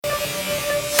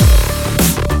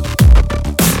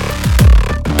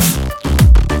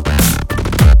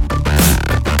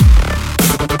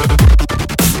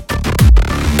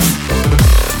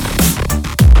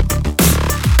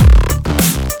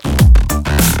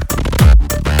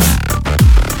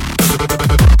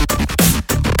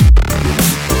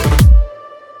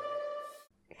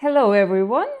Hello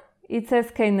everyone, it's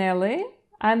SK Nelly.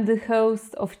 I'm the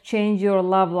host of Change Your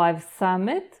Love Life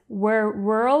Summit, where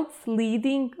world's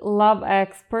leading love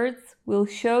experts will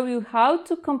show you how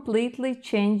to completely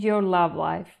change your love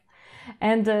life.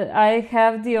 And I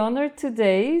have the honor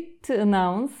today to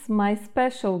announce my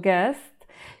special guest.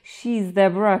 She's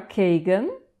Deborah Kagan.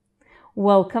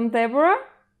 Welcome, Deborah.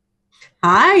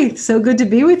 Hi, so good to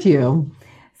be with you.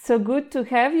 So good to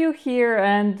have you here,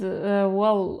 and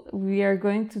we are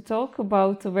going to talk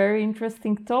about a very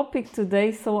interesting topic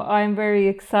today. So I'm very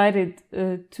excited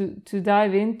to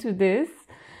dive into this.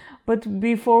 But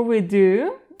before we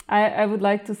do, I would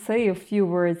like to say a few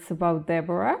words about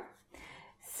Deborah.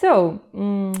 So,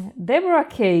 Deborah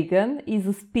Kagan is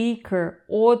a speaker,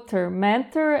 author,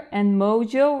 mentor, and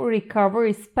mojo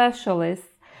recovery specialist,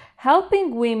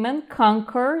 helping women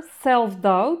conquer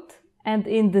self-doubt and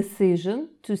indecision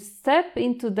to step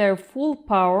into their full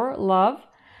power, love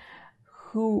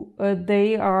who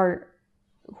they are,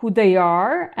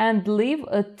 and live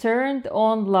a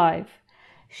turned-on life.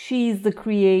 She is the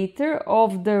creator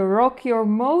of the Rock Your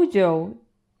Mojo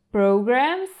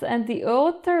programs and the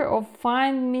author of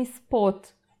Find Me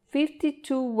Spot: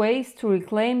 52 Ways to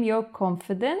Reclaim Your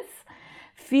Confidence,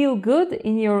 Feel Good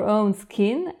in Your Own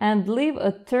Skin, and Live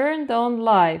a Turned-On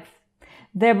Life.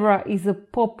 Deborah is a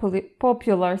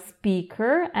popular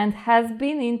speaker and has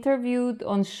been interviewed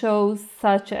on shows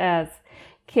such as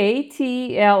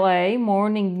KTLA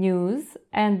Morning News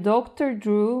and Dr.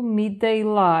 Drew Midday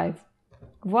Live.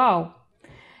 Wow,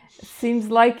 seems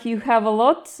like you have a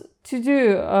lot to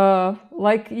do,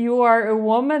 like you are a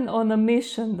woman on a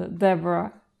mission,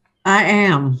 Deborah. I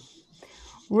am.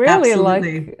 Really,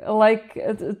 Absolutely.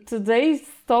 today's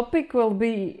topic will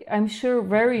be, I'm sure,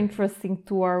 very interesting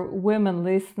to our women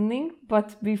listening.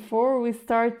 But before we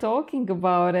start talking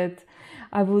about it,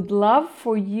 I would love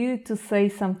for you to say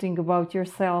something about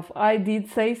yourself. I did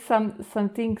say some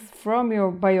things from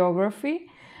your biography,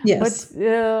 but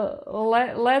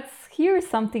Yes. let's hear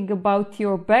something about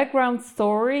your background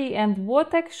story and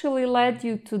what actually led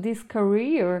you to this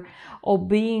career of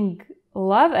being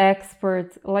love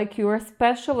expert. Like, you are a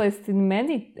specialist in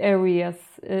many areas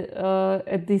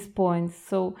at this point.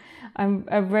 So I'm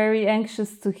very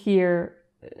anxious to hear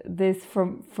this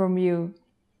from you.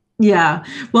 Yeah.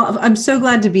 Well, I'm so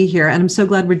glad to be here, and I'm so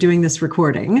glad we're doing this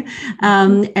recording.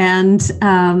 And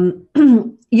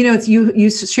it's you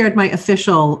shared my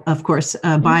official, of course,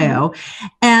 bio.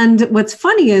 And what's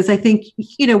funny is, I think,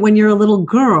 when you're a little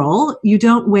girl, you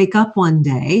don't wake up one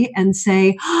day and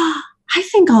say, "Oh, I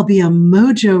think I'll be a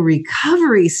mojo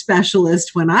recovery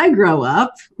specialist when I grow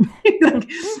up."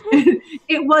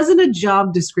 It wasn't a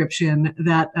job description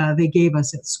that they gave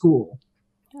us at school.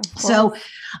 So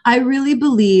I really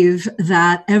believe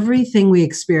that everything we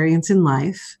experience in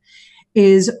life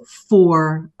is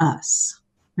for us,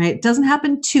 right? It doesn't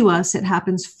happen to us, it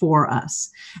happens for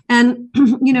us. And,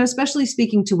 especially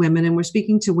speaking to women, and we're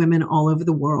speaking to women all over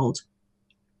the world.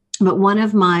 But one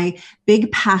of my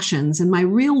big passions and my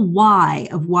real why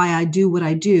of why I do what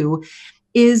I do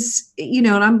is,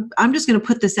 and I'm just going to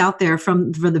put this out there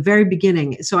from the very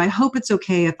beginning. So I hope it's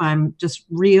okay if I'm just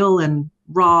real and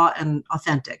raw and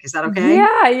authentic. Is that okay?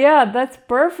 Yeah, that's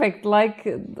perfect. Like,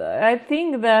 I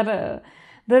think that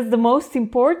that's the most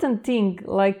important thing.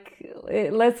 Like,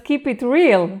 let's keep it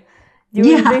real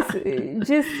during this.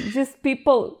 Just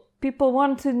people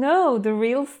want to know the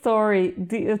real story,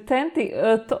 the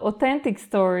authentic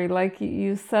story. Like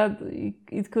you said,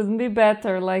 it couldn't be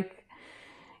better. Like,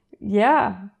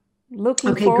 yeah,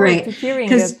 looking forward to hearing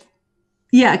it.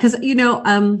 Yeah, because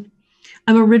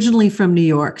I'm originally from New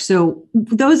York. So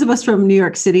those of us from New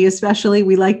York City, especially,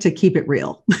 we like to keep it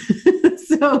real.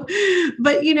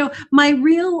 But my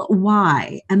real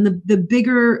why, and the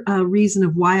bigger reason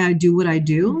of why I do what I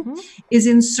do is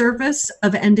in service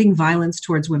of ending violence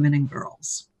towards women and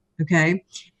girls. Okay.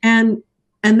 And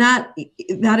that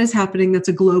is happening. That's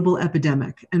a global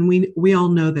epidemic. And we all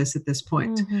know this at this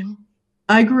point.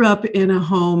 I grew up in a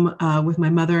home with my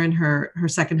mother and her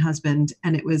second husband,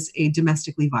 and it was a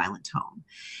domestically violent home.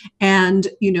 And,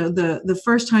 the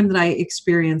first time that I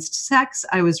experienced sex,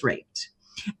 I was raped.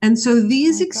 And so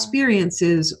these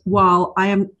experiences, while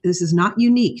this is not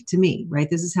unique to me, right?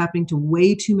 This is happening to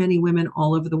way too many women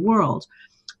all over the world.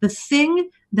 The thing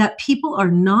that people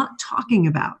are not talking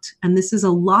about, and this is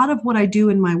a lot of what I do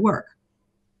in my work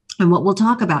and what we'll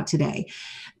talk about today,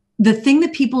 the thing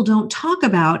that people don't talk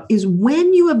about is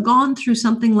when you have gone through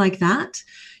something like that,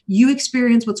 you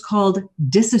experience what's called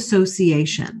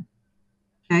disassociation.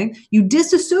 Okay? You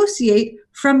disassociate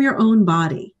from your own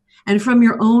body and from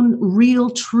your own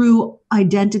real, true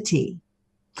identity.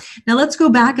 Now let's go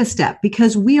back a step,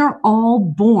 because we are all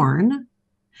born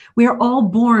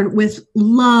with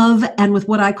love and with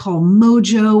what I call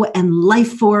mojo and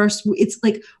life force. It's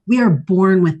like we are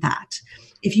born with that.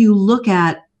 If you look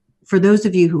at, for those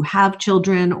of you who have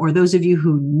children or those of you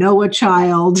who know a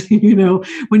child,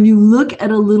 when you look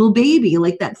at a little baby,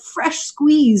 like that fresh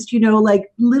squeezed,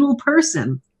 like little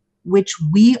person, which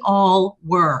we all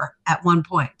were at one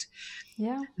point.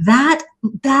 Yeah. That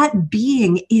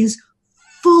being is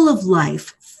full of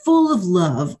life, full of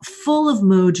love, full of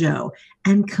mojo,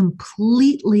 and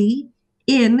completely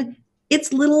in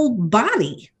its little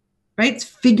body, right? It's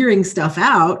figuring stuff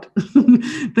out,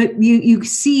 but you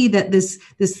see that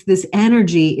this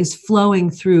energy is flowing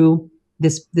through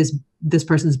this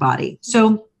person's body.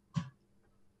 So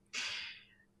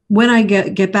when I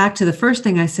get back to the first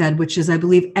thing I said, which is I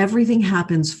believe everything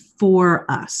happens for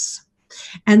us.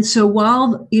 And so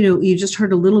while, you just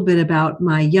heard a little bit about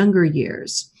my younger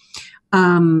years,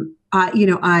 I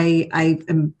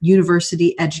am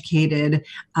university educated.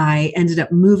 I ended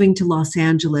up moving to Los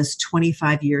Angeles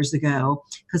 25 years ago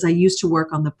because I used to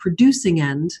work on the producing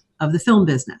end of the film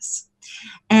business.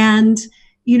 And,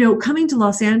 coming to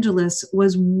Los Angeles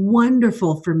was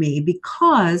wonderful for me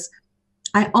because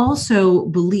I also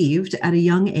believed at a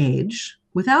young age,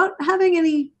 without having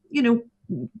any,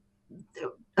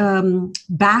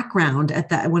 background at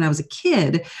that when I was a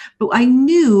kid, but I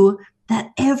knew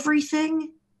that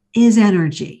everything is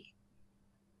energy,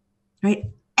 right?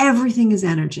 Everything is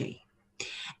energy.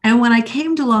 And when I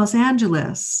came to Los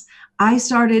Angeles, I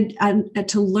started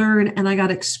to learn, and I got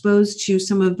exposed to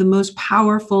some of the most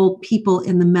powerful people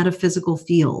in the metaphysical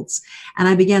fields. And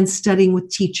I began studying with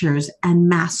teachers and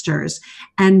masters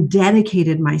and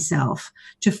dedicated myself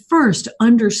to first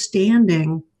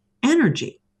understanding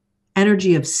energy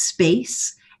of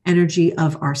space, energy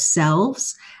of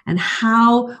ourselves, and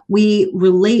how we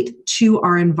relate to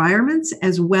our environments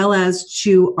as well as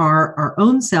to our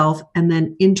own self, and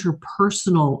then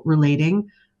interpersonal relating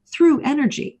through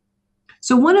energy.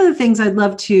 So one of the things I'd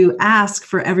love to ask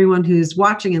for everyone who's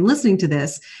watching and listening to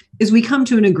this is we come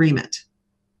to an agreement.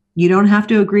 You don't have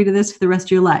to agree to this for the rest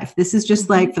of your life. This is just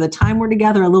like for the time we're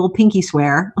together, a little pinky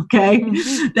swear, okay?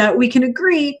 That we can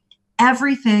agree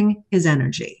everything is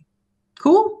energy.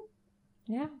 Cool?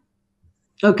 Yeah.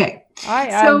 Okay.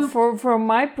 From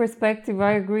my perspective,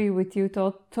 I agree with you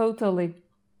totally.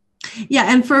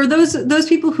 Yeah, and for those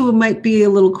people who might be a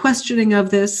little questioning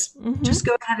of this, just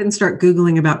go ahead and start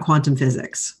Googling about quantum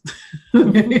physics.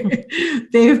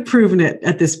 They've proven it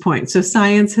at this point. So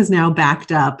science has now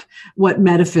backed up what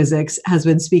metaphysics has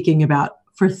been speaking about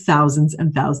for thousands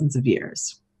and thousands of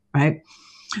years, right?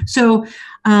 So,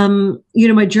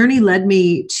 my journey led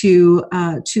me to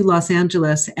Los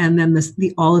Angeles, and then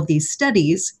all of these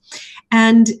studies.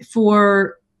 And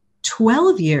for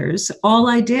 12 years, all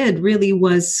I did really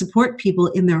was support people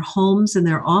in their homes and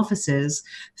their offices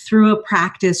through a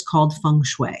practice called feng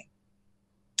shui.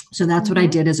 So that's what I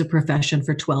did as a profession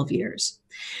for 12 years.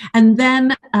 And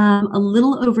then a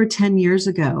little over 10 years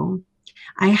ago,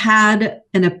 I had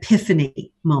an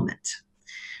epiphany moment,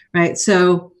 right?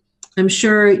 So I'm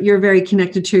sure you're very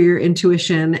connected to your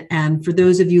intuition. And for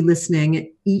those of you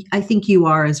listening, I think you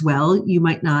are as well. You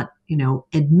might not,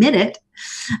 admit it.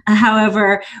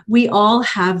 However, we all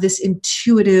have this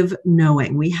intuitive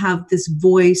knowing. We have this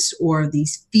voice or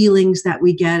these feelings that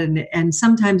we get, and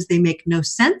sometimes they make no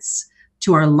sense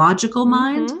to our logical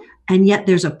mind, and yet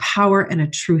there's a power and a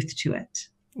truth to it.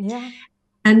 Yeah.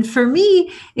 And for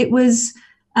me, it was,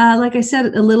 like I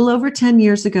said, a little over 10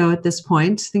 years ago at this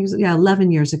point, I think it was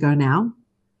 11 years ago now,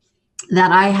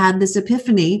 that I had this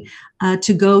epiphany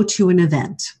to go to an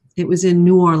event. It was in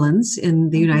New Orleans in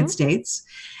the United States.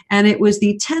 And it was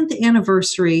the 10th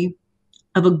anniversary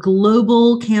of a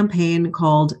global campaign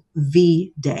called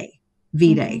V-Day,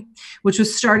 which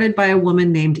was started by a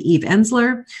woman named Eve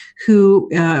Ensler, who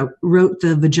wrote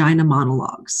the Vagina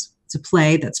Monologues. It's a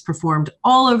play that's performed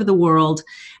all over the world,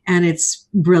 and it's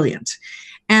brilliant.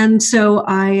 And so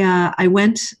I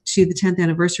went to the 10th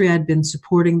anniversary. I'd been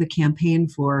supporting the campaign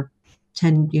for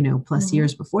 10, plus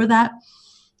years before that.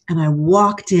 And I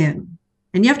walked in,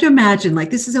 and you have to imagine, like,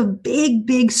 this is a big,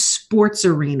 big sports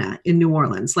arena in New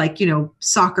Orleans, like,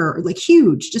 soccer, like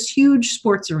huge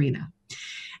sports arena.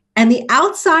 And the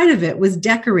outside of it was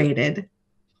decorated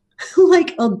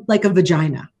like a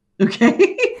vagina.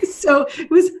 Okay. So it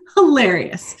was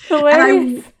hilarious.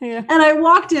 And I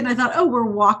walked in, I thought, oh, we're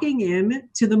walking in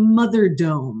to the Mother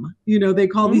Dome. They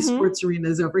call these sports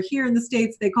arenas over here in the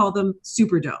States, they call them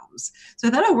Superdomes. So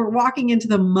I thought, oh, we're walking into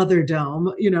the Mother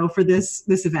Dome, for this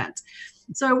event.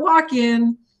 So I walk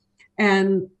in,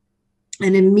 and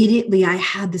immediately I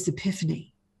had this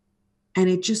epiphany. And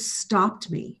it just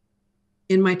stopped me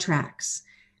in my tracks.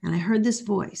 And I heard this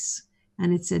voice,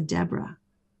 and it said, Deborah,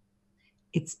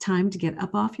 it's time to get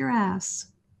up off your ass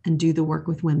and do the work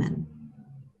with women.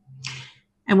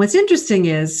 And what's interesting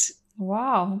is,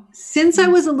 wow, since I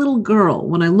was a little girl,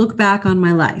 when I look back on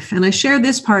my life, and I share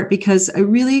this part because I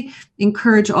really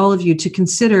encourage all of you to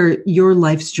consider your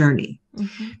life's journey.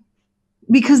 Mm-hmm.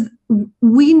 Because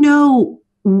we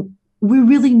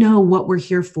really know what we're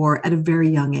here for at a very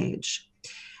young age.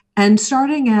 And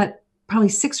starting at probably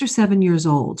 6 or 7 years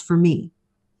old, for me,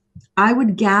 I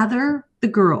would gather the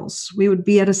girls. We would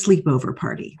be at a sleepover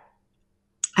party.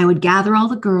 I would gather all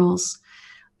the girls.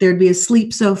 There'd be a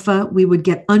sleep sofa. We would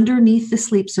get underneath the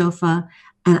sleep sofa,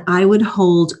 and I would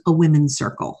hold a women's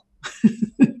circle.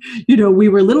 We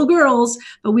were little girls,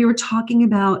 but we were talking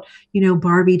about,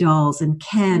 Barbie dolls and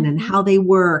Ken and how they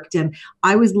worked. And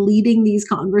I was leading these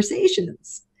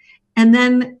conversations. And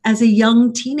then as a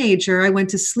young teenager, I went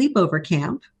to sleepover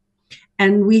camp,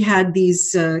 and we had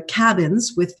these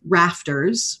cabins with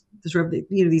rafters,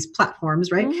 these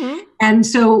platforms, right? Mm-hmm. And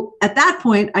so at that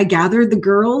point, I gathered the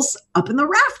girls up in the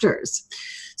rafters.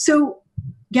 So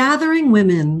gathering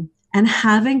women and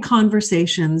having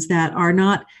conversations that are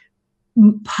not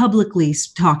publicly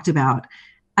talked about,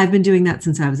 I've been doing that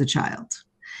since I was a child,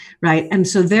 right? And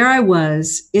so there I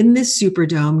was in this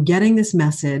Superdome getting this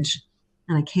message,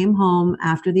 and I came home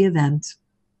after the event,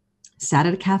 sat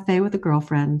at a cafe with a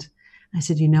girlfriend. I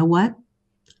said, you know what?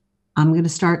 I'm going to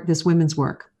start this women's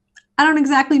work. I don't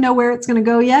exactly know where it's going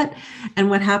to go yet. And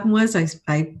what happened was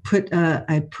I put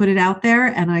it out there,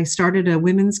 and I started a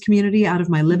women's community out of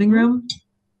my living room.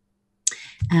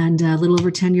 And a little over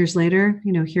 10 years later,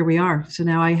 here we are. So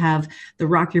now I have the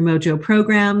Rock Your Mojo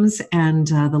programs and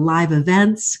the live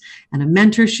events and a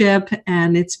mentorship.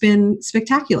 And it's been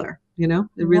spectacular. It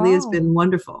really has been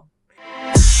wonderful.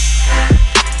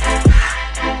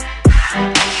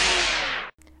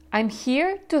 I'm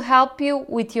here to help you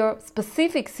with your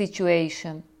specific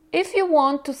situation. If you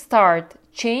want to start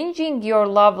changing your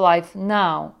love life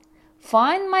now,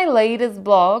 find my latest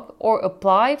blog or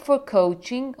apply for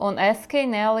coaching on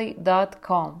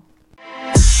sknelly.com.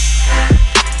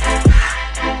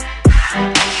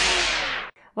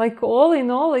 Like, all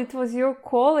in all, it was your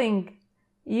calling,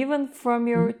 even from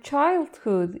your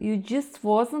childhood. You just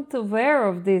wasn't aware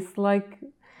of this,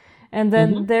 and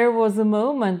then there was a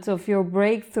moment of your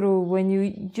breakthrough when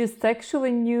you just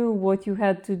actually knew what you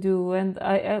had to do. And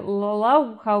I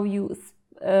love how you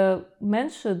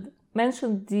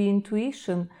mentioned the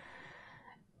intuition.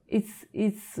 It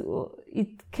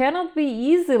cannot be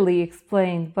easily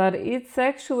explained, but it's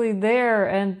actually there,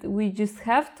 and we just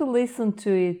have to listen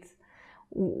to it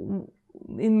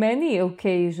in many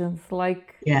occasions.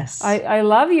 Yes, I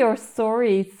love your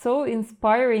story. It's so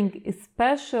inspiring,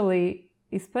 especially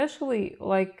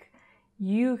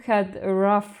you had a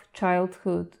rough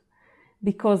childhood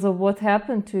because of what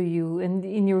happened to you, and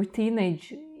in your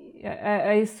teenage,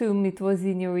 I assume it was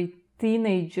in your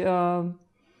teenage years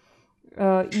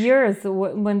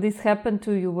when this happened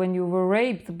to you, when you were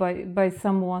raped by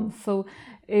someone. So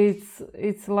it's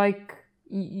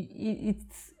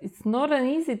not an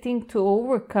easy thing to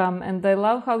overcome. And I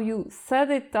love how you said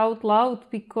it out loud,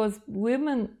 because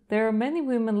there are many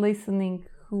women listening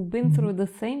who've been through the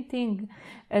same thing,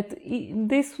 and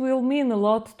this will mean a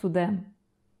lot to them.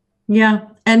 Yeah.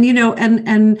 And,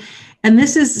 and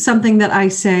this is something that I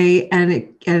say, and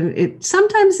it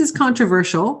sometimes is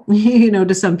controversial,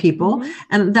 to some people,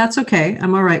 and that's okay.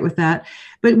 I'm all right with that.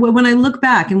 But when I look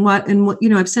back and what,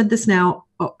 I've said this now,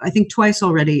 I think twice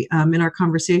already in our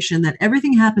conversation, that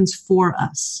everything happens for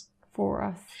us. For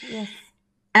us. Yes.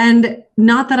 And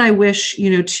not that I wish,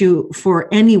 for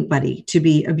anybody to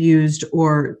be abused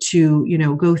or to,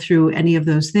 go through any of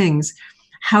those things.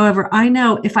 However, I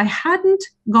know if I hadn't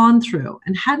gone through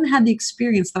and hadn't had the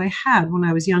experience that I had when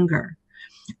I was younger,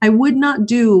 I would not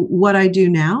do what I do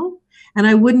now, and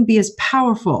I wouldn't be as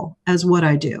powerful as what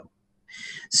I do.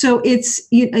 So it's,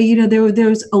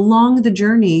 there's along the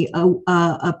journey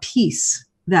a piece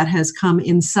that has come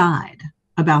inside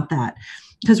about that.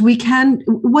 Because we can,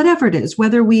 whatever it is,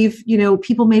 whether we've,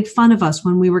 people made fun of us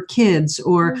when we were kids,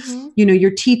 or,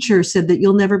 your teacher said that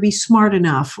you'll never be smart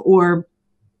enough, or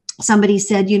somebody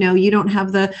said, you don't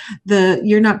have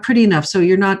you're not pretty enough, so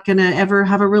you're not going to ever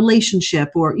have a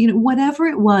relationship, or, whatever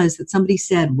it was that somebody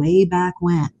said way back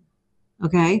when.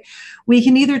 Okay. We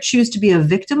can either choose to be a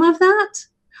victim of that,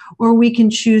 or we can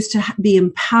choose to be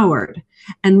empowered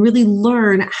and really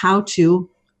learn how to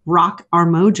rock our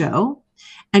mojo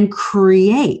and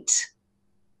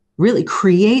really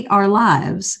create our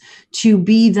lives to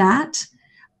be that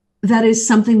is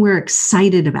something we're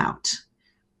excited about.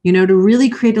 to really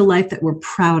create a life that we're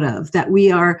proud of, that we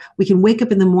can wake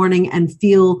up in the morning and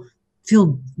feel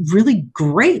really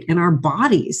great in our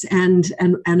bodies and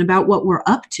about what we're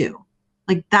up to.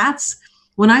 Like, that's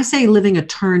when I say living a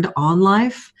turned on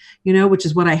life, which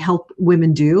is what I help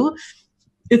women do.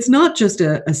 It's not just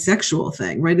a sexual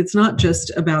thing, right? It's not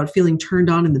just about feeling turned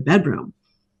on in the bedroom.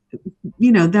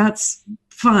 That's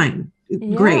fine.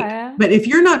 Yeah. Great. But if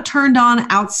you're not turned on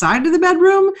outside of the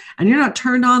bedroom and you're not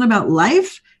turned on about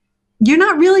life, you're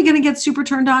not really going to get super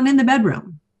turned on in the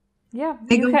bedroom. Yeah.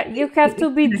 You have to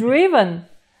be driven.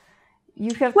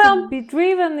 You have to be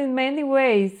driven in many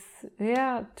ways.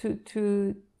 Yeah.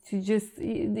 To just,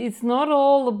 it's not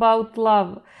all about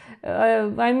love.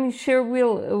 I'm sure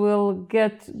we'll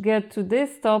get to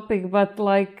this topic, but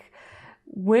like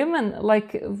women,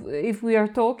 like if we are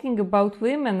talking about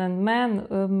women and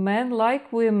men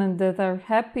like women that are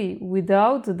happy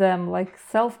without them, like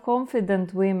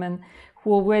self-confident women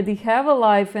who already have a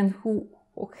life and who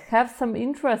have some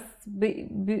interests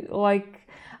like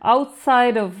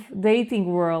outside of dating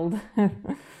world.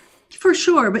 For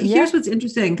sure. But here's what's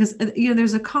interesting, because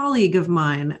there's a colleague of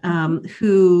mine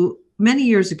who many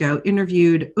years ago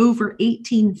interviewed over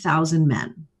 18,000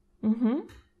 men. Mm-hmm.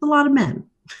 A lot of men,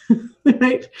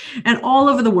 right? And all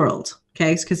over the world.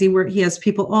 Okay, because he has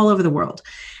people all over the world.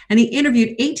 And he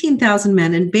interviewed 18,000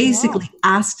 men and basically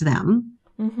asked them,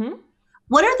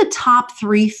 what are the top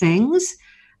 3 things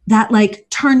that like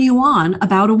turn you on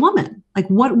about a woman? Like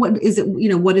what is it,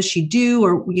 what does she do?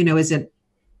 Or, is it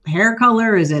hair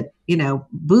color? Is it,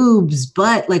 boobs,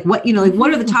 butt? Like what, like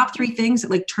what are the top 3 things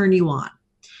that like turn you on?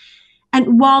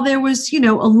 And while there was, a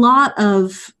lot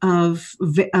of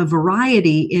a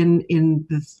variety in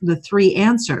the 3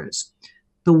 answers,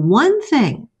 the one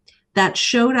thing that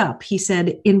showed up, he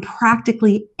said, in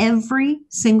practically every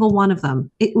single one of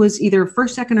them, it was either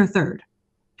first, second, or third,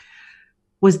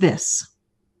 was this: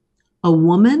 a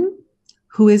woman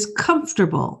who is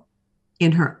comfortable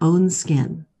in her own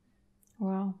skin.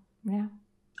 Wow. Yeah.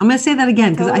 I'm going to say that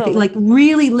again, because I think like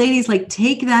really, ladies, like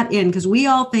take that in, because we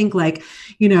all think like,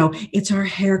 it's our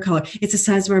hair color, it's the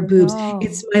size of our boobs,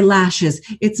 it's my lashes,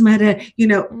 it's my,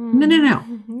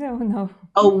 No.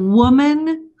 A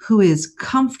woman who is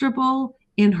comfortable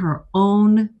in her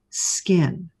own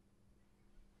skin.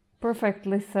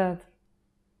 Perfectly said.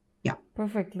 Yeah.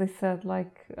 Perfectly said.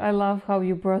 Like, I love how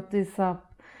you brought this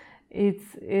up.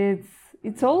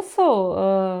 It's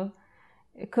also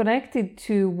connected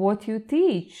to what you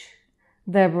teach,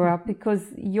 Deborah,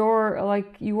 because you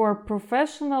are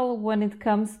professional when it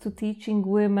comes to teaching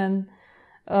women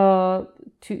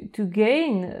to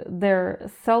gain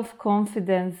their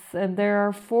self-confidence. And there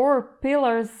are 4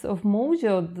 pillars of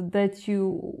Mojo that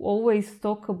you always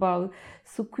talk about.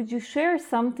 So could you share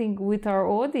something with our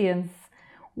audience?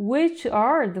 Which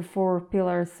are the 4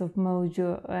 pillars of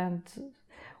Mojo, and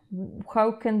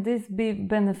how can this be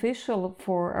beneficial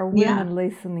for our women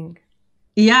listening?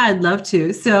 Yeah, I'd love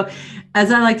to. So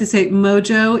as I like to say,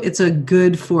 Mojo, it's a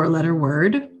good 4-letter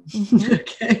word.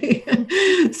 Okay.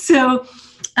 So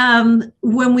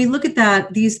when we look at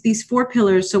that, these 4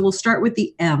 pillars, so we'll start with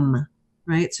the M,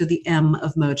 right? So the M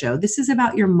of Mojo. This is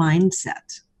about your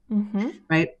mindset,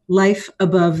 right? Life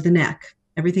above the neck,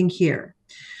 everything here.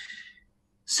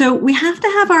 So we have to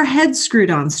have our heads screwed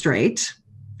on straight,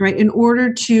 right, in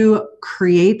order to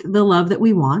create the love that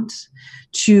we want,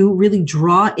 to really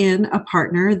draw in a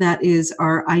partner that is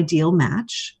our ideal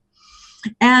match.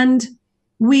 And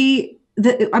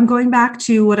I'm going back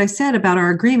to what I said about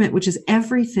our agreement, which is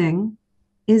everything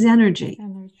is energy.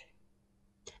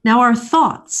 Now, our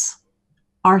thoughts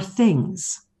are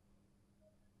things.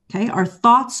 Okay, our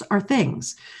thoughts are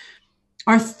things.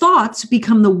 Our thoughts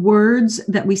become the words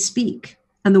that we speak.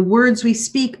 And the words we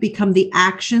speak become the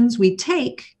actions we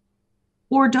take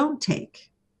or don't take.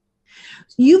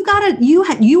 You're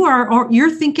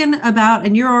thinking about,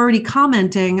 and you're already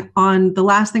commenting on the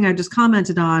last thing I just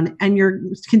commented on, and you're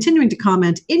continuing to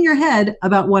comment in your head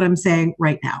about what I'm saying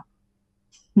right now.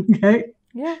 Okay.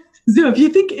 Yeah. So if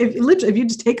you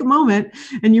just take a moment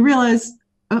and you realize,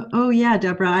 oh yeah,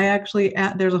 Deborah, I actually,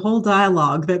 there's a whole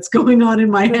dialogue that's going on in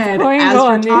my head as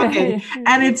we're talking,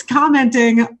 and it's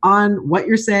commenting on what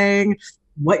you're saying,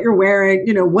 what you're wearing,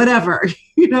 whatever,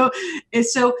 And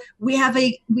so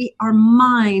our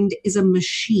mind is a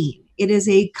machine. It is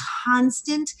a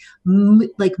constant,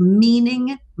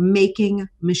 meaning making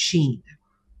machine.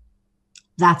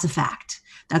 That's a fact.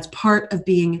 That's part of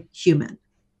being human.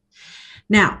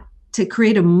 Now, to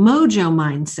create a Mojo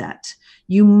mindset,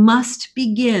 you must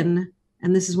begin,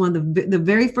 and this is one of the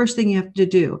very first thing you have to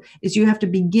do, is you have to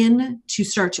begin to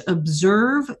start to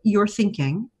observe your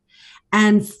thinking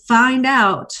and find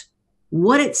out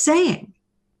what it's saying.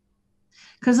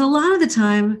 Because a lot of the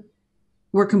time,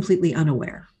 we're completely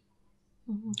unaware.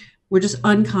 Mm-hmm. We're just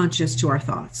unconscious to our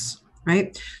thoughts,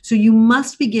 right? So you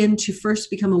must begin to first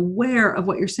become aware of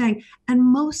what you're saying. And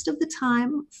most of the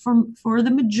time, for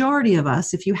the majority of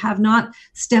us, if you have not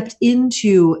stepped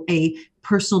into a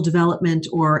personal development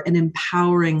or an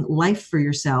empowering life for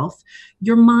yourself,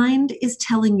 your mind is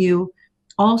telling you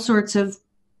all sorts of,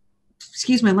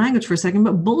 excuse my language for a second,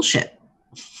 but bullshit.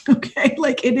 Okay.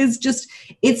 Like it is just,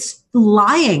 it's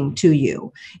lying to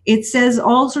you. It says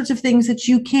all sorts of things that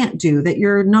you can't do, that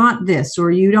you're not this, or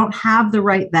you don't have the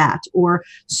right that, or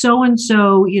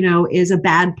so-and-so, is a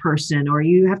bad person, or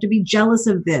you have to be jealous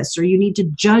of this, or you need to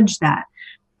judge that.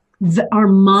 Our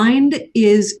mind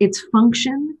its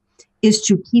function is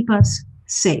to keep us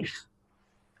safe.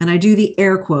 And I do the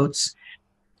air quotes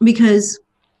because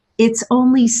it's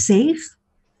only safe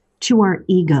to our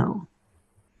ego.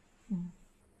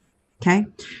 Okay.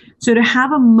 So to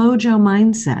have a mojo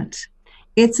mindset,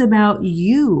 it's about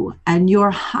you and your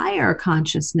higher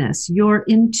consciousness, your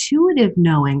intuitive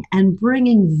knowing, and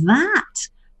bringing that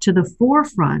to the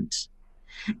forefront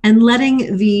and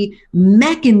letting the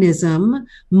mechanism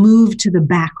move to the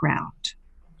background.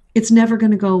 It's never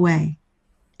going to go away.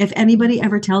 If anybody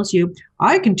ever tells you,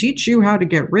 I can teach you how to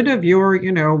get rid of your,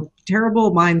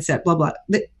 terrible mindset, blah, blah,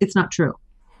 it's not true.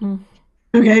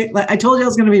 Okay, like I told you I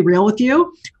was going to be real with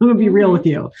you. I'm going to be real with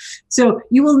you. So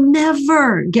you will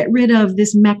never get rid of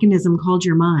this mechanism called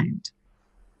your mind.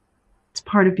 It's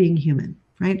part of being human,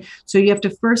 right? So you have to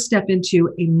first step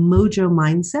into a mojo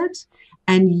mindset,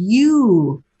 and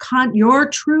your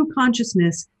true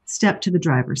consciousness step to the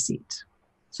driver's seat.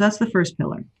 So that's the first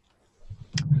pillar.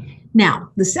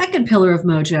 Now, the second pillar of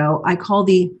mojo, I call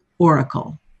the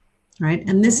oracle, right?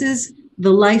 And this is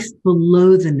the life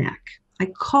below the neck. I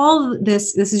call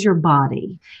this is your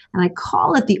body, and I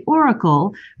call it the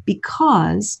oracle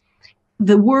because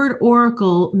the word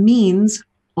oracle means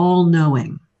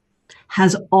all-knowing,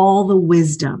 has all the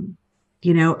wisdom,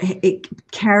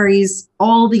 it carries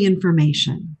all the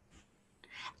information.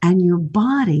 And your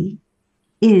body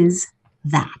is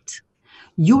that.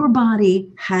 Your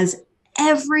body has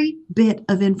every bit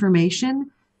of information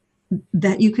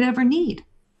that you could ever need.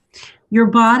 Your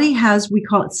body has, we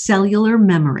call it cellular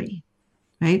memory.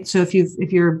 Right. So if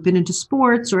you've been into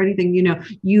sports or anything,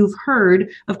 you've heard,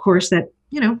 of course, that,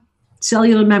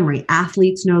 cellular memory,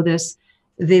 athletes know this,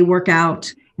 they work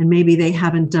out and maybe they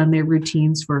haven't done their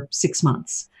routines for 6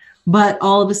 months, but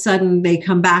all of a sudden they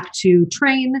come back to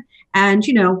train and,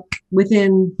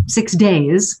 within 6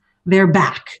 days, they're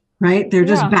back, right? They're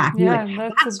just back. Yeah,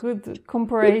 that's a good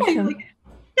comparison.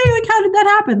 Like, how did that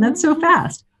happen? That's so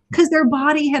fast. Because their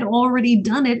body had already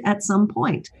done it at some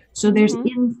point. So there's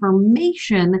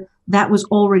information that was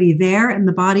already there, and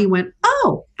the body went,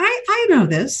 oh, I know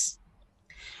this.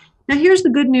 Now, here's the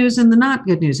good news and the not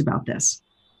good news about this.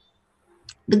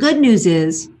 The good news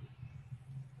is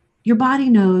your body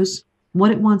knows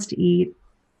what it wants to eat,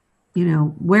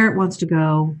 where it wants to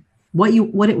go, what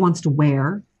it wants to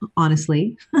wear,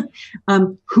 honestly,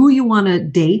 who you want to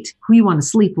date, who you want to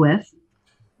sleep with,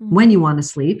 when you want to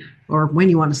sleep, or when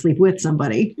you want to sleep with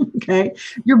somebody, okay?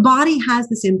 Your body has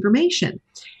this information.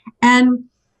 And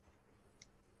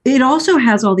it also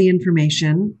has all the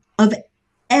information of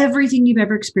everything you've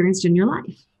ever experienced in your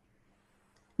life.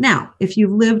 Now, if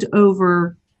you've lived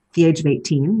over the age of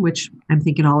 18, which I'm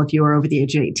thinking all of you are over the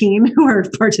age of 18 who are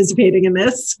participating in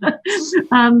this,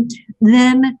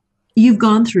 then you've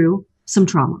gone through some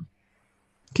trauma,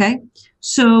 okay?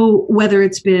 So whether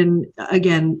it's been,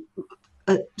 again,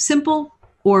 simple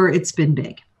or it's been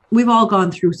big. We've all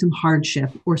gone through some hardship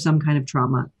or some kind of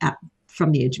trauma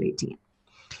from the age of 18.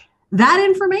 That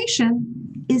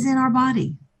information is in our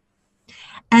body.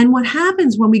 And what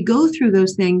happens when we go through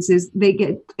those things is they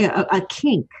get a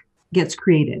kink gets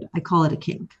created. I call it a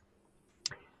kink.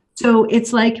 So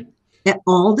it's like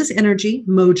all this energy,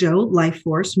 mojo, life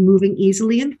force, moving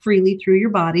easily and freely through your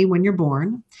body when you're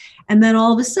born. And then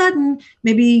all of a sudden,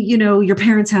 maybe, your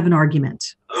parents have an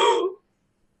argument.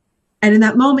 And in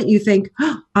that moment, you think,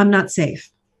 oh, I'm not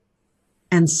safe.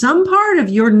 And some part of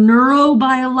your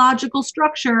neurobiological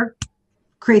structure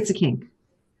creates a kink.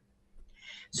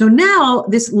 So now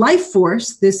this life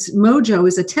force, this mojo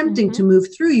is attempting to move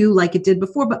through you like it did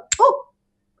before, but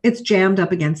it's jammed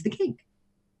up against the kink.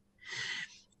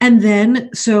 And then,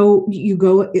 so you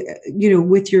go,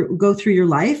 go through your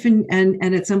life and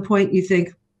at some point you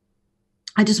think,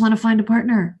 I just want to find a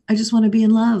partner. I just want to be in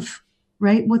love,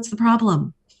 right? What's the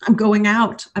problem? I'm going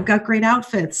out. I've got great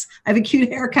outfits. I have a cute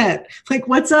haircut. Like,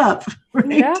 what's up?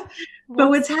 Right. Yeah. But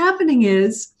what's happening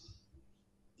is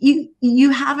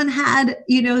you haven't had,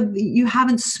 you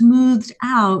haven't smoothed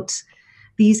out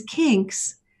these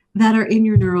kinks that are in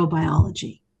your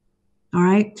neurobiology. All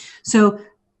right. So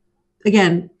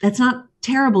again, that's not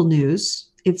terrible news.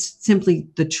 It's simply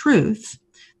the truth.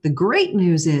 The great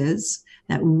news is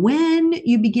that when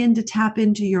you begin to tap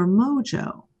into your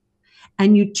mojo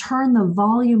and you turn the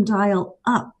volume dial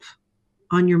up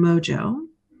on your mojo,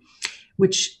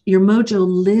 which your mojo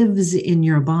lives in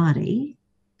your body.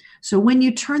 So when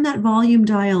you turn that volume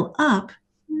dial up,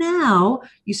 now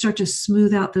you start to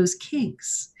smooth out those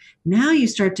kinks. Now you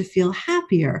start to feel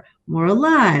happier, more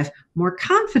alive, more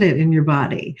confident in your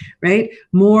body, right?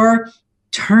 More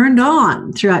turned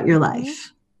on throughout your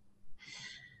life.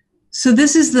 So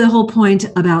this is the whole point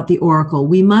about the oracle.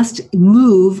 We must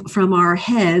move from our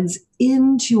heads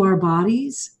into our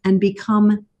bodies and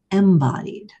become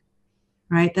embodied,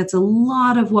 right? That's a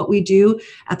lot of what we do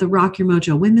at the Rock Your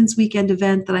Mojo Women's Weekend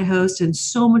event that I host. And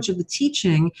so much of the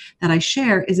teaching that I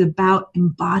share is about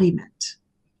embodiment.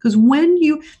 Because when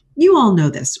you all know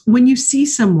this, when you see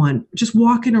someone just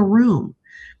walk in a room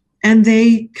and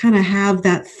they kind of have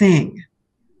that thing,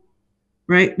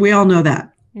 right? We all know that.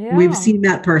 Yeah, we've seen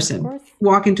that person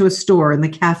walk into a store, in the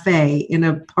cafe, in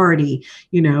a party,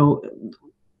 in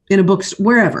a bookstore,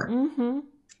 wherever. Mm-hmm.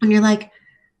 And you're like,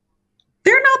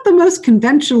 they're not the most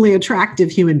conventionally attractive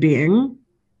human being.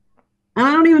 And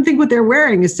I don't even think what they're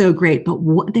wearing is so great, but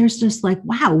there's just like,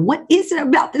 wow, what is it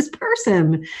about this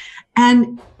person?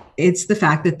 And it's the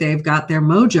fact that they've got their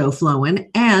mojo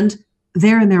flowing and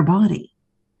they're in their body.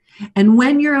 And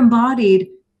when you're embodied,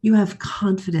 you have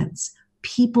confidence.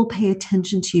 People pay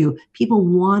attention to you. People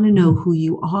want to know who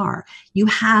you are. You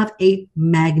have a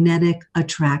magnetic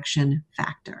attraction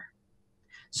factor.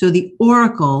 So the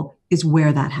oracle is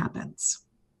where that happens.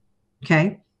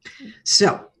 Okay.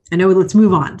 So I know, let's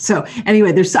move on. So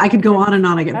anyway, I could go on and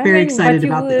on. I get very excited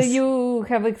about this. You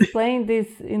have explained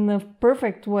this in a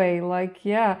perfect way. Like,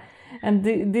 yeah. And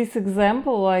this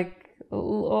example, like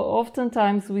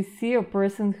oftentimes we see a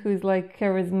person who is like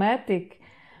charismatic.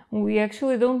 We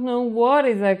actually don't know what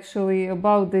is actually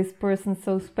about this person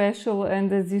so special.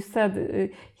 And as you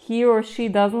said, he or she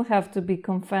doesn't have to be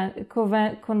conventionally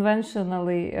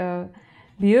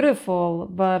beautiful,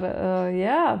 but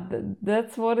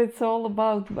that's what it's all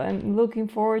about. I'm looking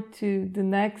forward to the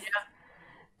next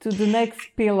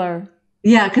pillar.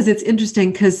 Yeah, because it's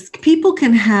interesting, because people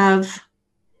can have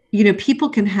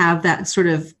that sort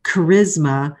of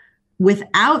charisma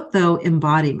without, though,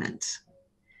 embodiment.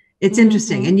 It's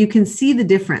interesting. And you can see the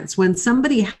difference when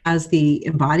somebody has the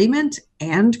embodiment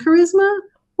and charisma.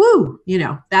 Woo,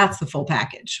 that's the full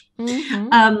package.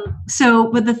 But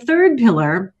the third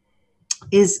pillar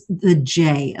is the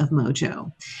J of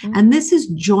mojo. And this is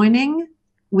joining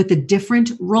with the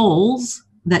different roles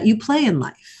that you play in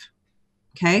life.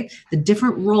 Okay. The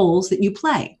different roles that you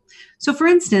play. So for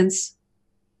instance,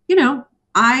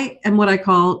 I am what I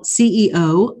call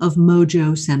CEO of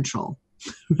Mojo Central,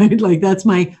 right? Like that's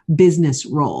my business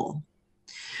role.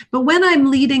 But when I'm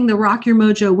leading the Rock Your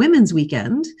Mojo Women's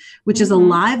Weekend, which is a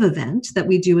live event that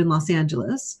we do in Los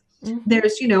Angeles,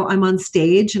 there's, I'm on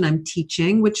stage and I'm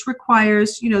teaching, which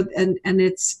requires, and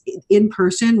it's in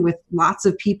person with lots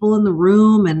of people in the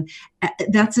room. And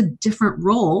that's a different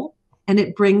role. And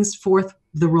it brings forth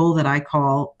the role that I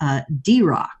call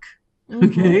D-Rock.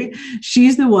 Okay.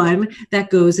 She's the one that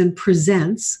goes and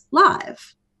presents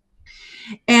live.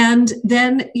 And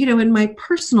then, in my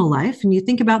personal life, and you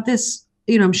think about this,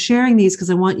 I'm sharing these because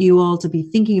I want you all to be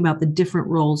thinking about the different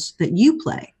roles that you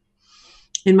play.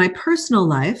 In my personal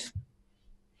life,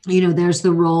 there's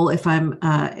the role if I'm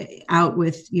out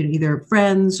with, either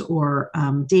friends or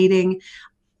dating,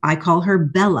 I call her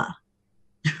Bella,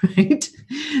 right?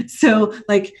 So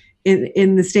like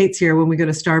in the States here, when we go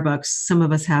to Starbucks, some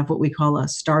of us have what we call a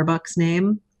Starbucks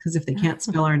name, because if they can't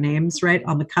spell our names right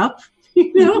on the cup,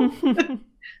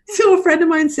 So a friend of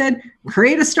mine said,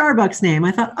 create a Starbucks name.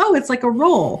 I thought, it's like a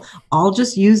role. I'll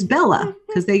just use Bella,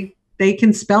 because they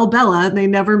can spell Bella and they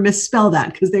never misspell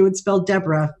that, because they would spell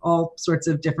Deborah all sorts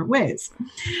of different ways.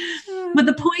 But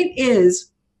the point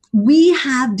is, we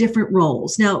have different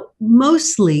roles. Now,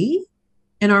 mostly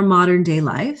in our modern day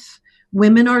life,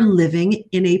 women are living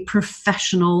in a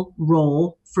professional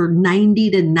role for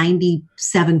 90 to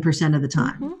 97% of the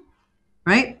time,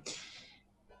 right?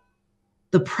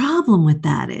 The problem with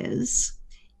that is,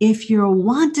 if you're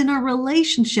wanting a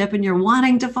relationship and you're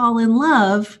wanting to fall in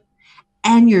love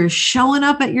and you're showing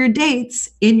up at your dates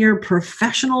in your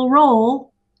professional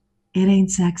role, it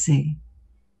ain't sexy.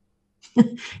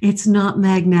 It's not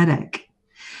magnetic.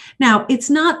 Now, it's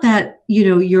not that,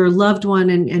 your loved one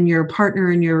and your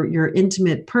partner and your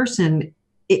intimate person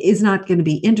is not going to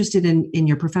be interested in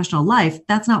your professional life.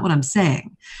 That's not what I'm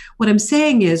saying. What I'm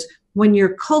saying is when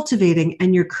you're cultivating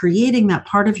and you're creating that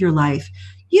part of your life,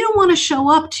 you don't want to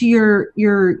show up to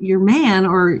your man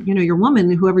or, your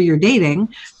woman, whoever you're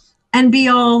dating, and be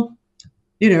all,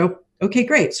 okay,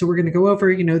 great. So we're going to go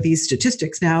over, these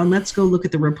statistics now, and let's go look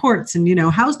at the reports and,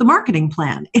 how's the marketing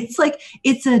plan? It's like,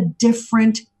 it's a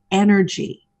different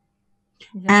energy.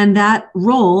 Yeah. And that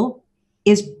role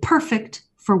is perfect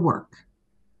for work.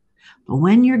 But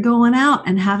when you're going out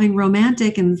and having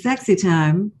romantic and sexy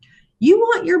time, you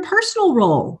want your personal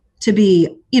role to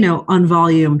be, on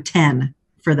volume 10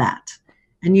 for that.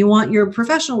 And you want your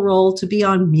professional role to be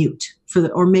on mute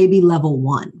or maybe level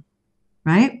 1,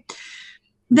 right?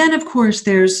 Then, of course,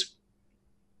 there's,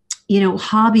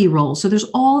 hobby roles. So there's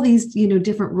all these,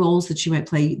 different roles that you might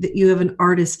play. That you have an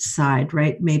artist side,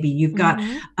 right? Maybe you've got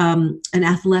an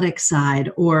athletic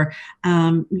side, or,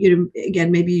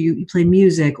 again, maybe you play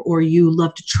music, or you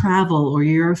love to travel, or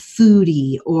you're a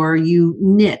foodie, or you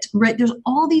knit, right? There's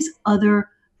all these other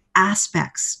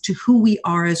aspects to who we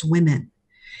are as women.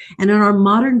 And in our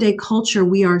modern day culture,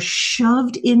 we are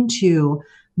shoved into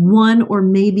one or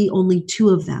maybe only 2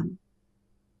 of them.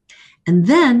 And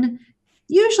then,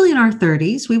 usually in our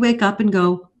 30s, we wake up and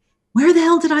go, where the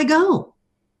hell did I go?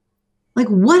 Like,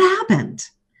 what happened?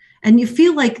 And you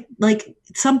feel like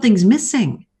something's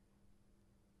missing.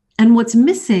 And what's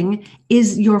missing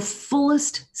is your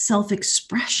fullest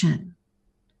self-expression,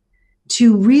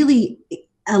 to really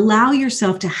allow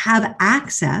yourself to have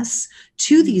access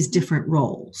to these different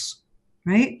roles,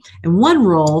 right? And one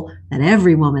role that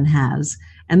every woman has,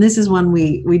 and this is one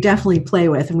we definitely play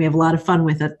with and we have a lot of fun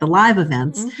with at the live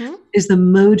events, is the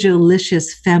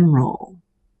Mojo-licious femme role.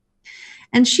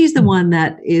 And she's the one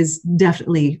that is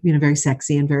definitely, very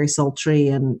sexy and very sultry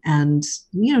and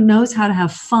knows how to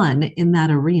have fun in that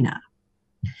arena.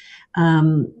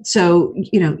 So,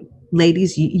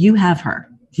 ladies, you have her.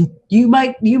 You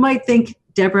might think,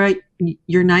 Deborah,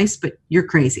 you're nice, but you're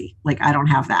crazy. Like, I don't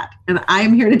have that. And I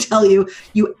am here to tell you,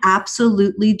 you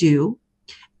absolutely do.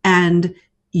 And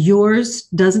yours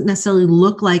doesn't necessarily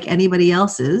look like anybody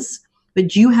else's,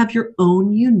 but you have your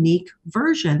own unique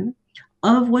version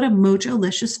of what a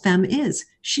Mojo-licious femme is.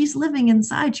 She's living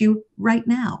inside you right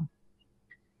now.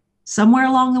 Somewhere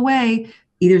along the way,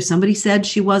 either somebody said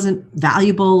she wasn't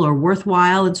valuable or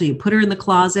worthwhile, and so you put her in the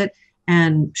closet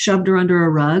and shoved her under a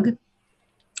rug.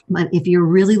 But if you're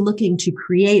really looking to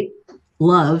create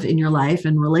love in your life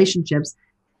and relationships,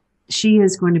 she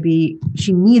needs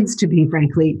to be,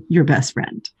 frankly, your best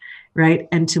friend, right?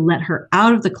 And to let her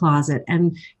out of the closet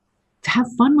and have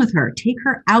fun with her, take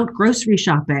her out grocery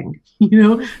shopping,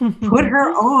 put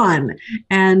her on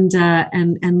and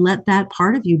let that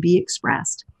part of you be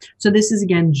expressed. So this is,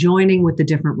 again, joining with the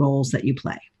different roles that you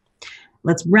play.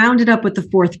 Let's round it up with the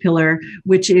 4th pillar,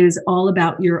 which is all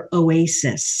about your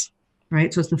oasis,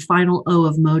 right? So it's the final O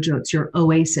of Mojo. It's your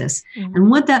oasis. And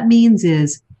what that means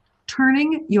is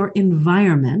turning your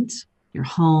environment, your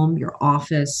home, your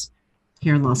office.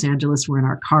 Here in Los Angeles, we're in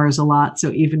our cars a lot.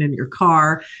 So even in your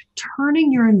car,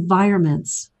 turning your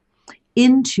environments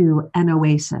into an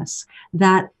oasis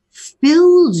that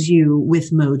fills you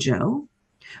with mojo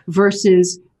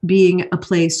versus being a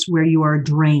place where you are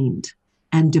drained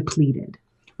and depleted,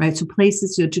 right? So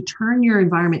places to turn your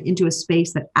environment into a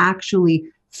space that actually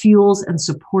fuels and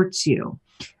supports you.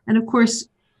 And of course,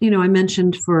 I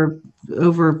mentioned for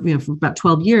about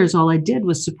 12 years, all I did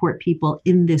was support people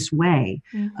in this way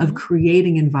of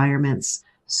creating environments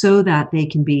so that they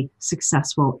can be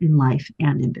successful in life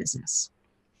and in business.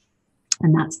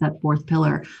 And that's that 4th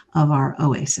pillar of our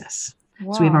oasis.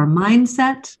 Wow. So we have our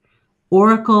mindset,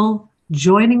 oracle,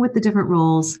 joining with the different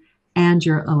roles, and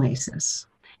your oasis.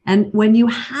 And when you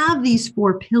have these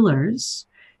 4 pillars,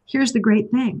 here's the great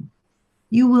thing.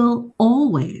 You will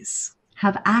always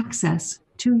have access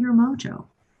to your mojo.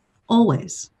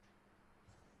 Always.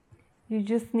 You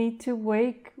just need to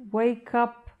wake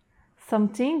up some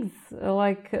things,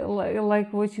 like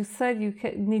what you said. You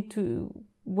need to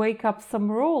wake up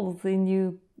some roles and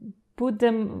you put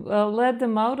them, let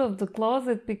them out of the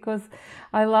closet, because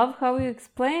I love how you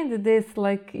explained this,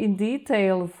 like in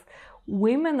details.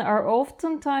 Women are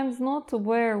oftentimes not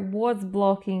aware what's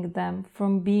blocking them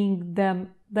from being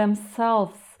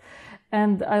themselves.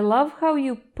 And I love how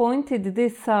you pointed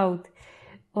this out.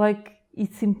 Like,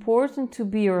 it's important to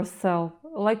be yourself.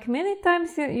 Like many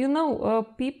times,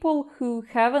 people who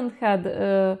haven't had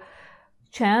a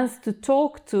chance to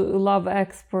talk to a love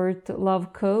expert,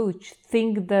 love coach,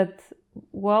 think that,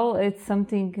 well, it's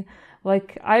something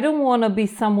like, I don't want to be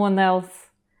someone else.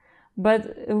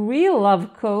 But a real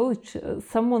love coach,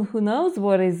 someone who knows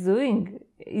what he's doing,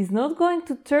 is not going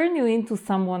to turn you into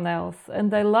someone else.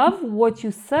 And I love what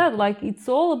you said, like it's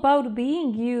all about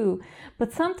being you,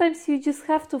 but sometimes you just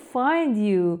have to find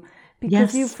you,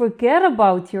 because you forget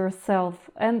about yourself.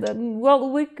 And well,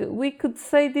 we could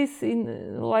say this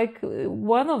in like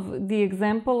one of the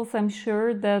examples, I'm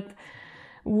sure, that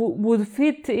would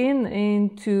fit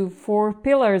into 4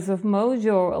 pillars of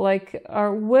Mojo, like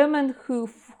are women who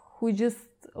just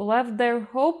left their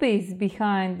hobbies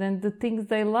behind and the things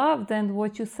they loved, and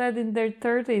what you said in their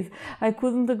 30s, I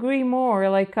couldn't agree more.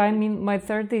 Like I'm in my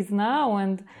 30s now,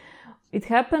 and it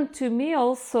happened to me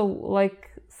also. Like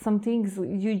some things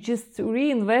you just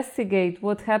reinvestigate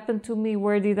what happened to me,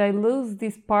 where did I lose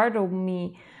this part of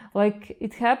me. Like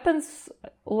it happens,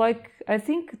 like I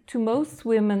think to most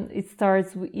women it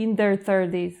starts in their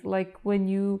 30s, like when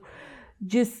you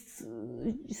just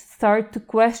start to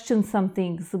question some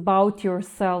things about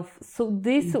yourself. So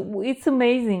this, it's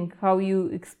amazing how you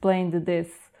explained this.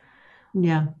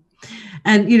 Yeah.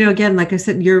 And again, like I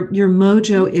said, your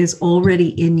mojo is already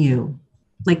in you.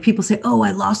 Like people say, oh,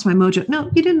 I lost my mojo. No,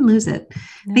 you didn't lose it.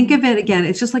 No. Think of it again.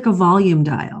 It's just like a volume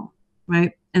dial,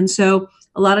 right? And so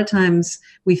a lot of times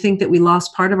we think that we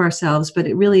lost part of ourselves, but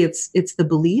it's the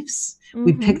beliefs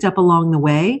we picked up along the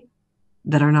way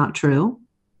that are not true.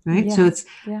 Right. Yeah. So it's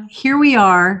here we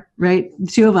are, right?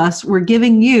 The 2 of us, we're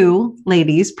giving you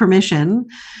ladies permission,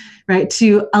 right,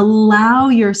 to allow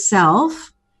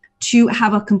yourself to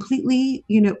have a completely,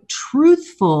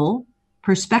 truthful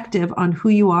perspective on who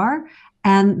you are,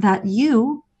 and that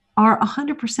you are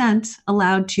 100%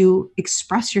 allowed to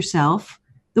express yourself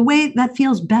the way that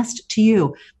feels best to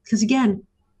you. Because again,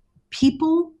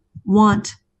 people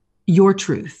want your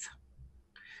truth.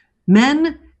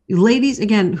 Men, ladies,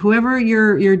 again, whoever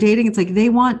you're dating, it's like they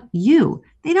want you.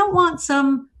 They don't want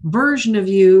some version of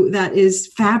you that is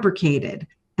fabricated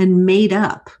and made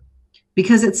up,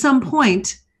 because at some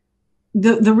point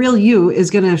the real you is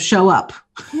going to show up.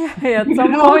 Yeah, at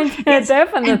some point,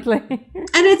 definitely.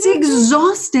 And it's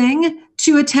exhausting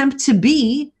to attempt to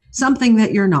be something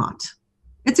that you're not.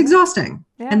 It's exhausting.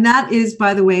 Yeah. And that is,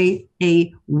 by the way,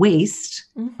 a waste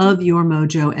of your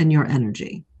mojo and your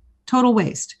energy. Total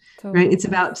waste. Right? It's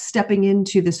about stepping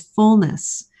into this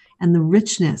fullness and the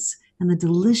richness and the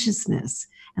deliciousness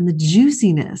and the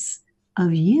juiciness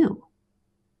of you.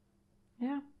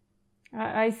 Yeah.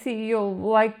 I see you,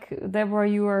 like, Deborah,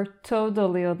 you are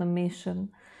totally on a mission.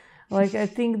 Like, I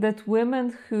think that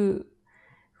women who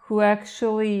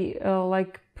actually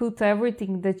put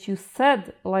everything that you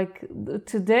said, like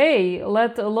today,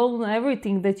 let alone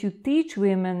everything that you teach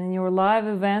women in your live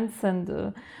events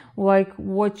and like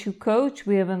what you coach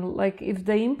women, like if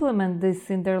they implement this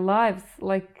in their lives,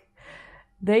 like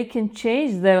they can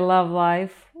change their love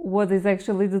life, what is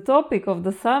actually the topic of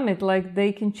the summit. Like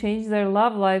they can change their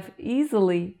love life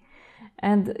easily,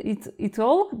 and it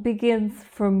all begins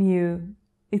from you.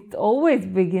 It always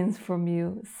begins from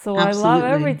you. So absolutely. I love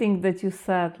everything that you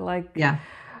said. Like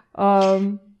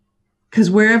because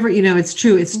wherever, it's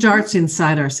true, it starts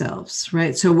inside ourselves,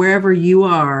 right? So wherever you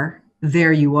are,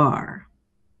 there you are.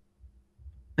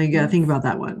 You got to think about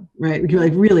that one, right? You're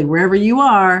like, really, wherever you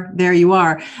are, there you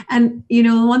are. And,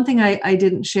 one thing I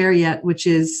didn't share yet, which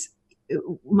is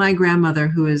my grandmother,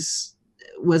 who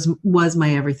was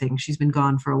my everything. She's been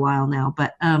gone for a while now,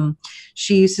 but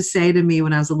she used to say to me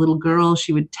when I was a little girl,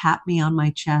 she would tap me on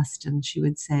my chest and she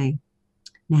would say,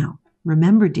 now,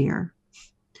 remember, dear,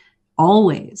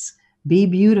 always be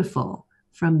beautiful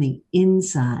from the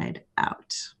inside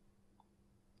out.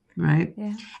 Right.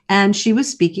 Yeah. And she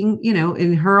was speaking,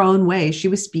 in her own way, she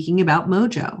was speaking about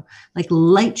mojo, like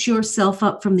light yourself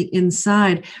up from the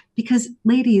inside, because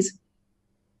ladies,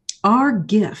 our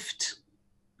gift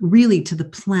really to the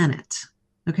planet.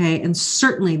 Okay. And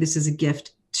certainly this is a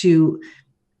gift to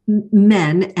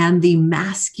men and the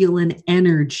masculine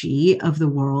energy of the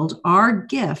world. Our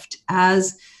gift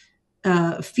as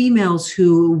females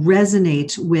who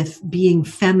resonate with being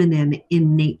feminine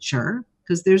in nature,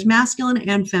 because there's masculine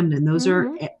and feminine. Those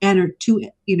are two,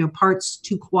 parts,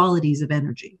 2 qualities of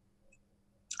energy.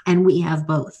 And we have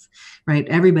both, right?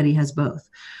 Everybody has both.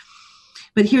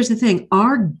 But here's the thing,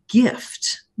 our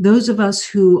gift, those of us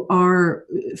who are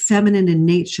feminine in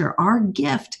nature, our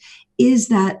gift is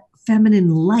that feminine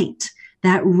light,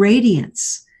 that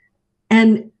radiance.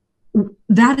 And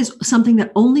that is something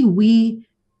that only we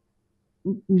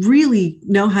really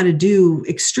know how to do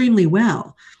extremely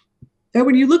well. And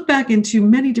when you look back into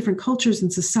many different cultures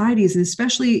and societies, and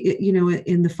especially,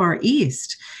 in the Far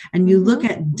East, and you look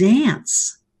at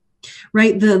dance,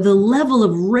 right? The level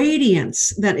of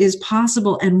radiance that is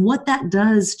possible and what that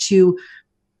does to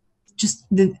just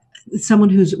someone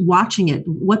who's watching it,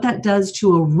 what that does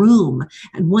to a room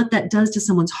and what that does to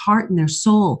someone's heart and their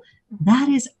soul. That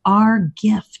is our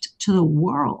gift to the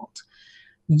world.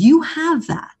 You have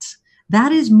that.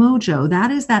 That is mojo.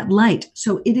 That is that light.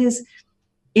 So it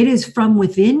is from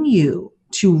within you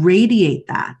to radiate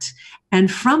that.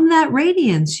 And from that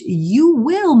radiance, you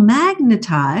will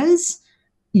magnetize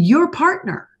your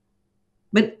partner.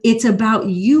 But it's about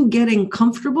you getting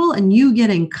comfortable and you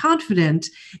getting confident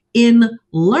in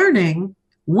learning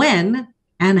when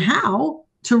and how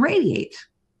to radiate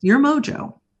your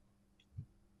mojo.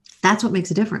 That's what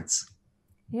makes a difference.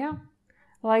 Yeah.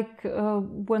 Like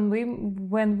when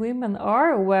women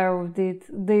are aware of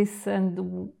this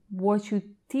and what you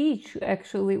teach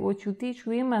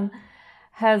women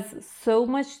has so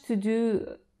much to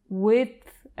do with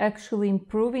actually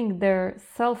improving their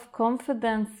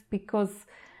self-confidence, because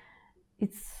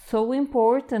it's so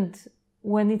important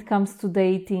when it comes to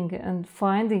dating and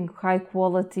finding high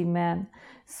quality men.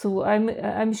 So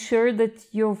I'm sure that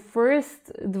your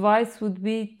first advice would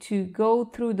be to go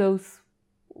through those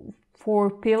 4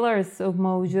 pillars of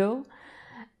mojo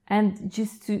and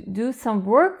just to do some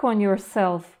work on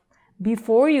yourself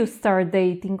before you start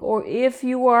dating, or if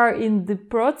you are in the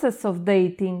process of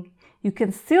dating, you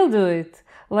can still do it.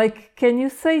 Like, can you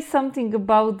say something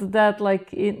about that,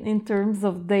 like in terms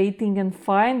of dating and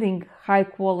finding high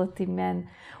quality men?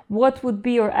 What would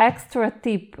be your extra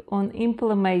tip on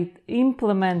implementing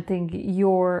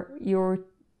your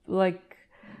like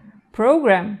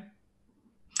program?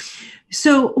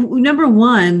 So number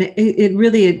one,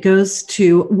 it goes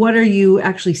to what are you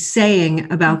actually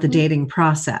saying about the dating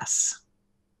process?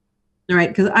 All right.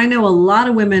 Because I know a lot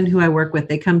of women who I work with,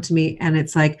 they come to me and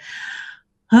it's like,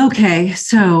 okay,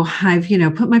 so I've,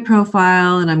 put my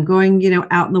profile and I'm going,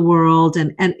 out in the world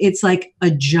and it's like a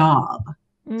job.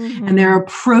 Mm-hmm. And they're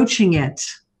approaching it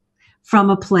from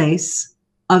a place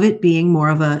of it being more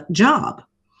of a job.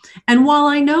 And while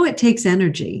I know it takes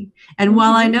energy, and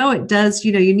while I know it does,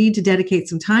 you need to dedicate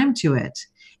some time to it,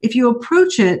 if you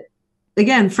approach it,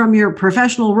 again, from your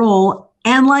professional role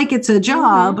and like it's a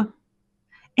job,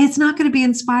 it's not going to be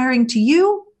inspiring to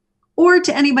you or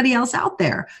to anybody else out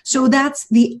there. So that's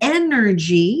the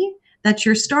energy that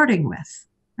you're starting with,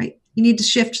 right? You need to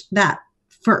shift that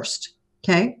first,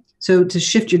 okay? So to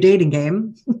shift your dating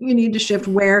game, you need to shift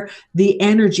where the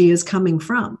energy is coming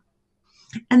from.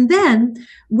 And then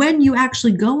when you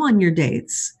actually go on your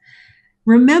dates,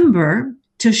 remember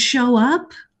to show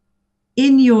up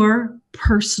in your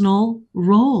personal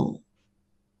role.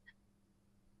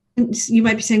 And you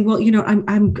might be saying, well,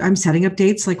 I'm setting up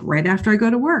dates like right after I go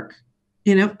to work.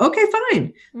 Okay,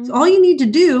 fine. So all you need to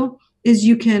do is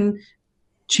you can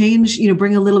change,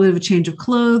 bring a little bit of a change of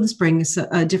clothes, bring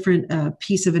a different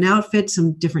piece of an outfit,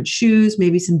 some different shoes,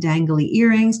 maybe some dangly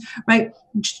earrings, right?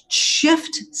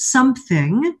 Shift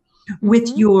something with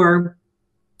your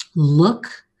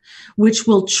look, which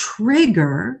will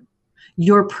trigger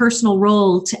your personal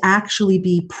role to actually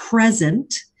be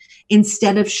present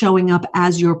instead of showing up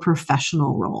as your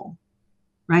professional role,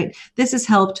 right? This has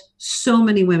helped so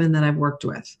many women that I've worked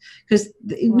with because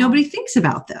nobody thinks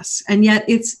about this. And yet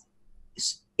it's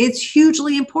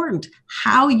hugely important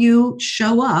how you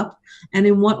show up and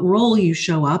in what role you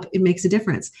show up. It makes a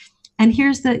difference. And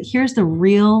here's the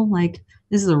real,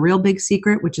 this is a real big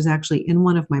secret, which is actually in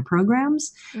one of my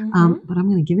programs. But I'm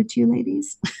going to give it to you,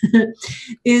 ladies.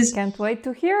 Can't wait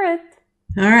to hear it.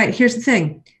 All right. Here's the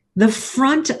thing. The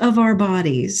front of our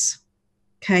bodies,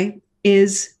 okay,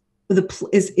 is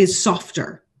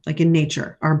softer, like in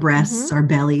nature, our breasts, our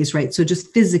bellies, right? So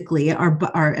just physically our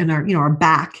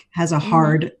back has a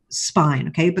hard spine.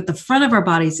 Okay. But the front of our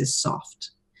bodies is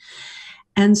soft.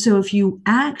 And so if you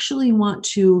actually want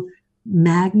to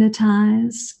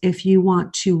magnetize, if you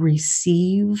want to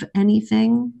receive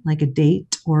anything like a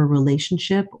date or a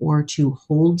relationship or to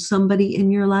hold somebody in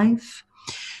your life,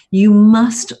 you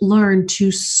must learn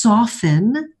to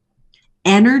soften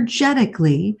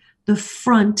energetically the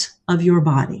front of your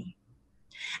body.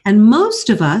 And most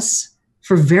of us,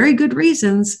 for very good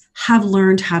reasons, have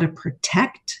learned how to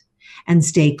protect and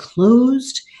stay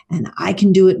closed, and I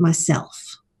can do it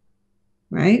myself,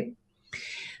 right?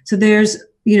 So there's,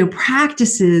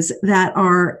 practices that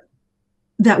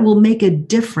will make a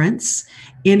difference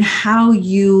in how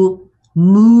you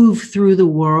move through the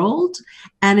world.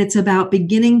 And it's about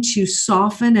beginning to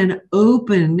soften and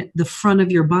open the front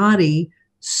of your body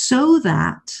so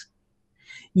that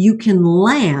you can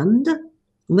land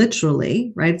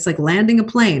literally, right? It's like landing a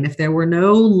plane. If there were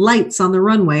no lights on the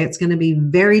runway, it's going to be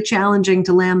very challenging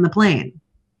to land the plane.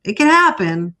 It can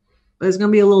happen, but it's going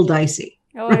to be a little dicey.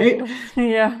 right?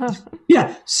 Yeah.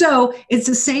 Yeah. So it's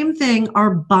the same thing.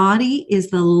 Our body is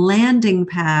the landing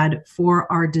pad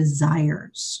for our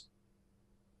desires.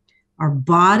 Our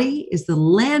body is the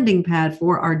landing pad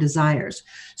for our desires.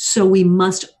 So we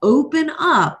must open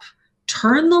up,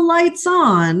 turn the lights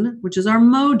on, which is our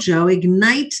mojo,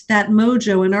 ignite that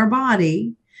mojo in our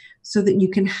body so that you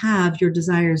can have your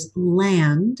desires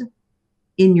land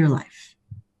in your life.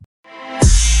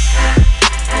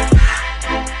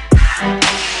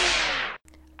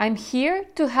 I'm here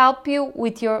to help you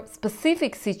with your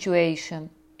specific situation.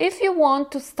 If you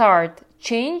want to start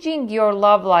changing your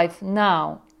love life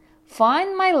now,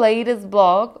 find my latest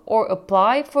blog or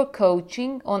apply for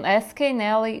coaching on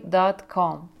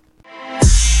sknelly.com.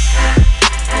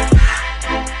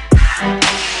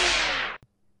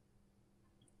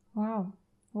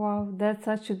 Wow, that's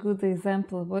such a good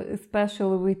example,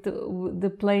 especially with the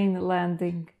plane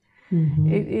landing.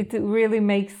 Mm-hmm. It really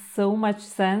makes so much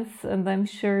sense, and I'm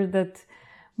sure that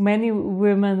many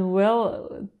women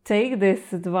will take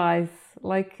this advice.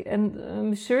 And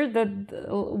I'm sure that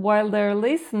while they're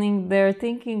listening, they're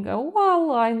thinking, "Oh,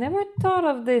 well, I never thought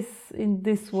of this in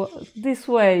this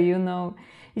way."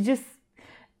 It just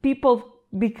people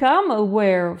become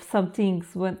aware of some things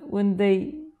when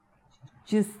they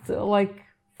just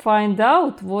find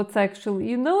out what's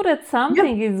actually, that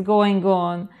something is going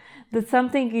on, that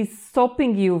something is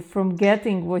stopping you from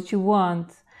getting what you want.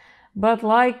 But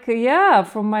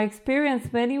from my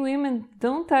experience, many women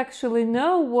don't actually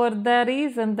know what that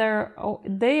is, and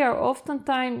they are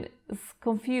oftentimes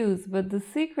confused. But the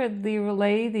secret, dear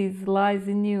ladies, lies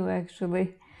in you,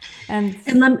 actually. And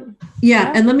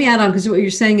let me add on, because what you're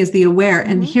saying is the aware.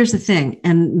 And here's the thing,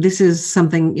 and this is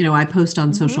something, I post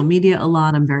on social media a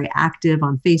lot. I'm very active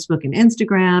on Facebook and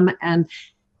Instagram.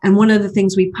 And one of the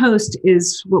things we post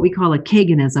is what we call a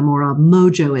Kaganism or a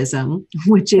mojoism,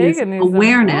 which is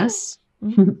awareness.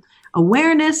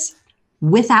 Awareness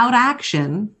without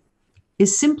action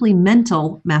is simply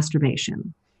mental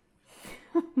masturbation.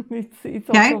 It's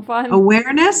also fun.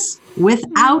 Awareness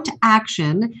without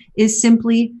action is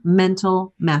simply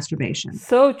mental masturbation.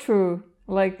 So true.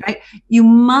 Right? You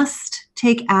must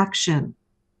take action.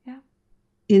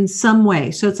 In some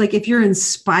way. So it's like, if you're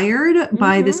inspired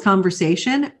by this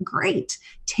conversation, great.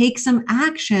 Take some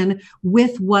action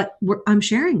with what I'm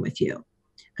sharing with you.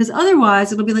 Because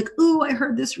otherwise it'll be like, oh, I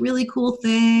heard this really cool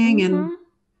thing. And,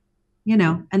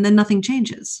 and then nothing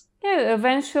changes. Yeah,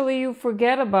 eventually you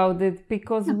forget about it,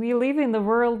 because we live in a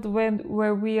world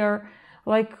where we are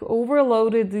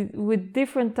overloaded with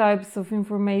different types of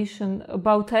information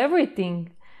about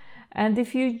everything. And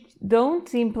if you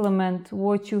don't implement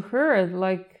what you heard,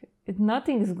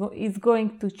 nothing is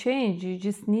going to change. You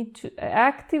just need to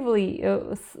actively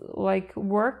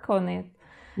work on it.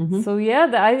 So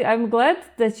I'm glad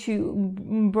that you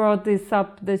brought this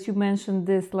up, that you mentioned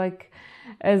this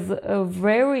as a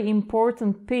very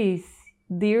important piece.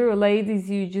 Dear ladies,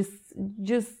 you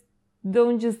just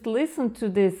don't just listen to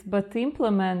this, but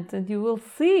implement, and you will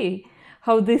see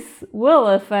how this will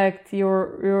affect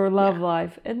your love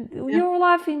life and your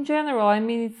life in general. I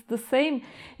mean, it's the same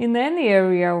in any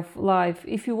area of life.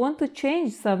 If you want to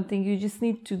change something, you just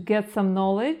need to get some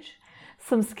knowledge,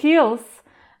 some skills,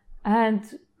 and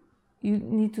you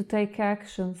need to take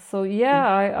action. So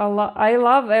I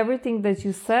love everything that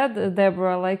you said,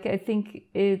 Deborah. I think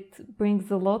it brings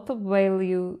a lot of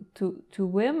value to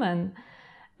women.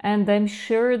 And I'm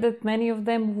sure that many of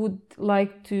them would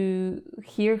like to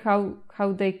hear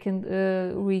how they can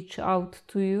reach out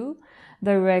to you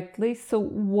directly. So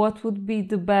what would be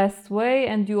the best way?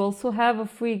 And you also have a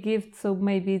free gift, so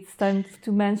maybe it's time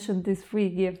to mention this free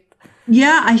gift.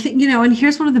 Yeah, I think, and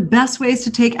here's one of the best ways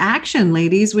to take action,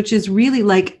 ladies, which is really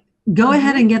go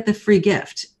ahead and get the free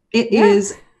gift. It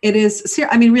is,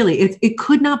 I mean, really, it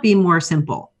could not be more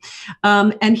simple.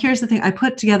 And here's the thing, I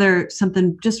put together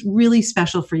something just really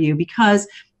special for you, because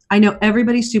I know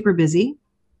everybody's super busy.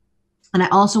 And I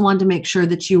also wanted to make sure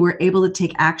that you were able to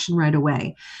take action right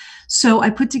away. So I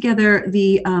put together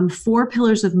the 4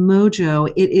 Pillars of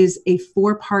Mojo. It is a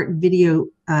 4-part video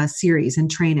series and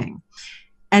training.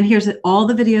 And here's all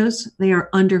the videos. They are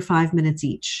under 5 minutes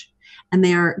each. And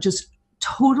they are just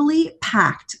totally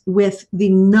packed with the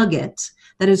nugget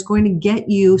that is going to get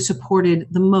you supported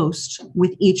the most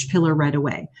with each pillar right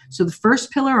away. So the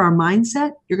first pillar, our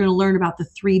mindset, you're going to learn about the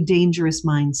 3 dangerous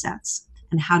mindsets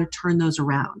and how to turn those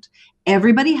around.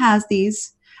 Everybody has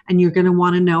these, and you're going to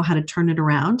want to know how to turn it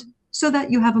around so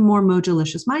that you have a more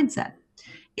mojolicious mindset.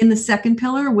 in the second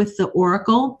pillar with the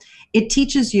Oracle, it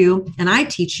teaches you, and I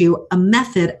teach you, a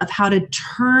method of how to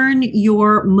turn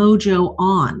your mojo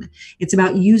on. It's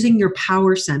about using your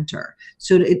power center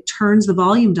so that it turns the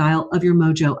volume dial of your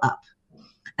mojo up.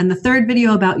 And the third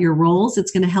video about your roles,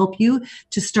 it's going to help you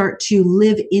to start to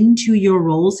live into your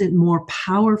roles in more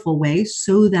powerful ways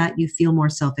so that you feel more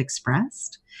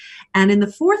self-expressed. And in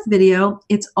the fourth video,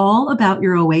 it's all about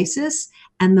your oasis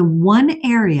and the one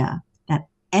area that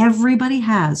everybody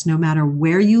has, no matter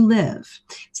where you live.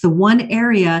 It's the one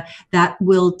area that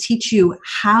will teach you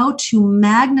how to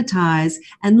magnetize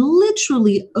and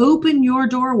literally open your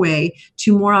doorway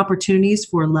to more opportunities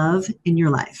for love in your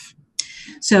life.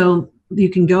 So you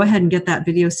can go ahead and get that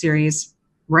video series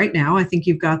right now. I think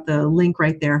you've got the link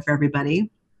right there for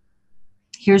everybody.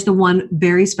 Here's the one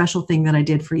very special thing that I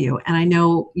did for you. And I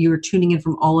know you're tuning in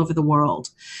from all over the world.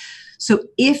 So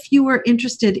if you are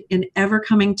interested in ever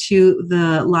coming to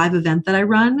the live event that I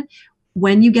run,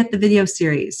 when you get the video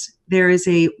series, there is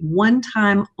a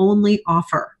one-time only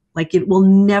offer. Like, it will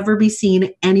never be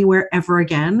seen anywhere ever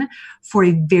again, for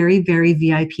a very, very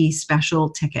VIP special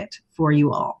ticket for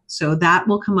you all. So that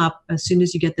will come up as soon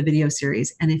as you get the video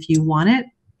series. And if you want it,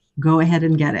 go ahead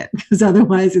and get it, because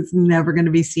otherwise it's never going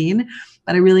to be seen.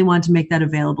 But I really want to make that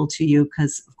available to you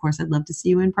because, of course, I'd love to see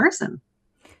you in person.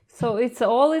 So it's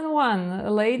all in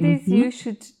one. Ladies, you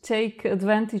should take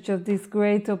advantage of this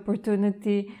great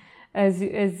opportunity, as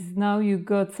now you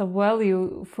got some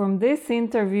value from this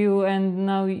interview, and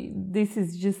now this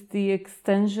is just the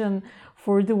extension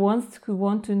for the ones who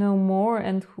want to know more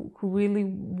and who really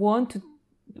want to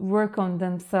work on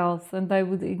themselves. And I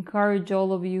would encourage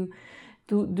all of you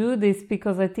to do this,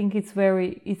 because I think it's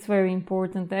very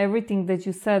important. Everything that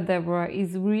you said, Deborah,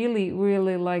 is really,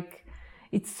 really, like,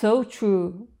 it's so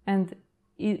true, and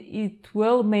it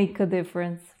will make a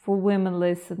difference for women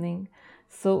listening.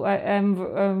 So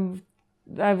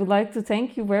I would like to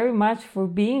thank you very much for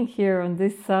being here on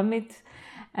this summit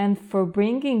and for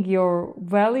bringing your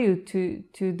value to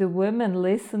the women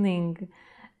listening.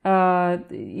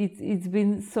 It's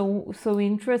been so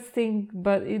interesting,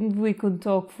 but we could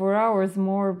talk for hours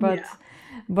more.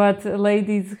 But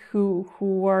ladies who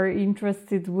are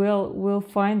interested will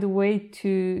find a way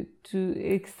to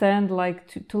extend, like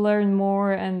to learn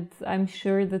more, and I'm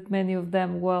sure that many of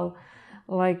them will.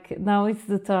 Like, now it's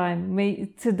the time.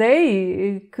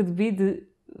 Today it could be the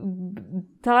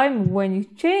time when you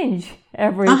change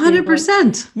everything.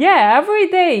 100%. Yeah, every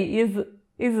day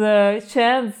is a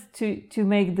chance to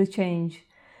make the change,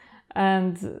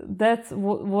 and that's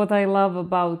what I love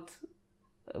about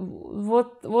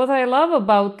what I love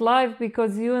about life.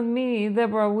 Because you and me,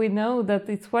 Deborah, we know that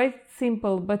it's quite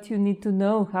simple, but you need to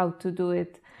know how to do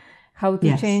it. How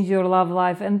to change your love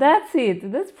life. And that's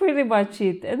it. That's pretty much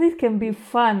it. And it can be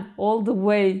fun all the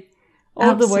way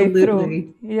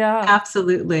through. Yeah.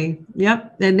 Absolutely.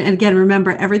 Yep. And again,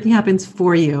 remember, everything happens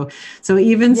for you. So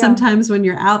even sometimes when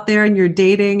you're out there and you're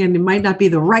dating and it might not be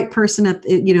the right person at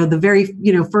the very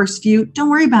first few, don't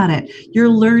worry about it. You're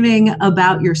learning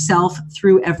about yourself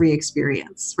through every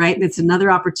experience, right? And it's another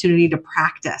opportunity to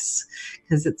practice,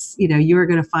 because it's, you're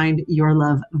going to find your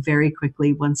love very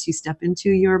quickly once you step into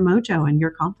your mojo and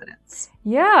your confidence.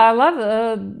 Yeah, I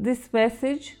love this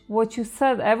message. What you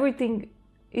said, everything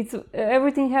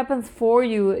happens for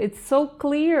you. It's so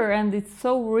clear and it's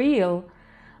so real.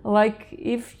 Like,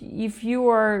 if you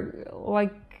are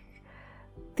like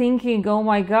thinking, oh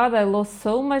my God, I lost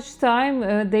so much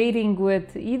time dating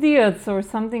with idiots or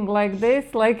something like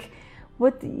this, like,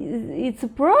 but it's a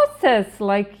process.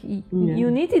 Like,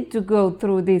 you needed to go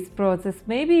through this process.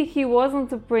 Maybe he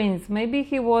wasn't a prince, maybe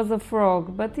he was a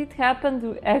frog, but it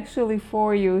happened actually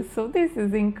for you. So this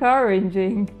is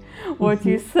encouraging what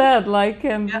you said. Like,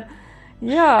 and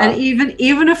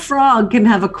even a frog can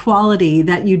have a quality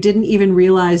that you didn't even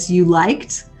realize you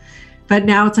liked, but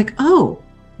now it's like, oh,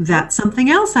 that's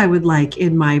something else I would like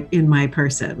in my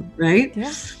person, right?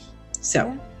 Yeah.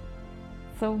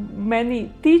 So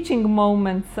many teaching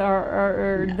moments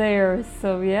are there.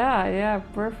 So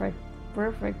perfect.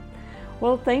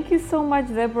 Well, thank you so much,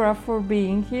 Deborah, for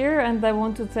being here. And I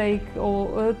want to thank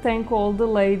all the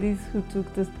ladies who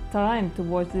took the time to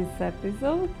watch this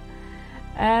episode.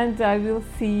 And I will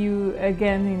see you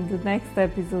again in the next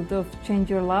episode of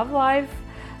Change Your Love Life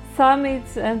Summit.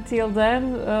 Until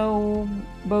then,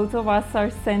 both of us are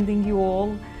sending you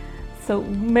all so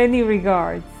many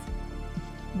regards.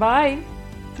 Bye.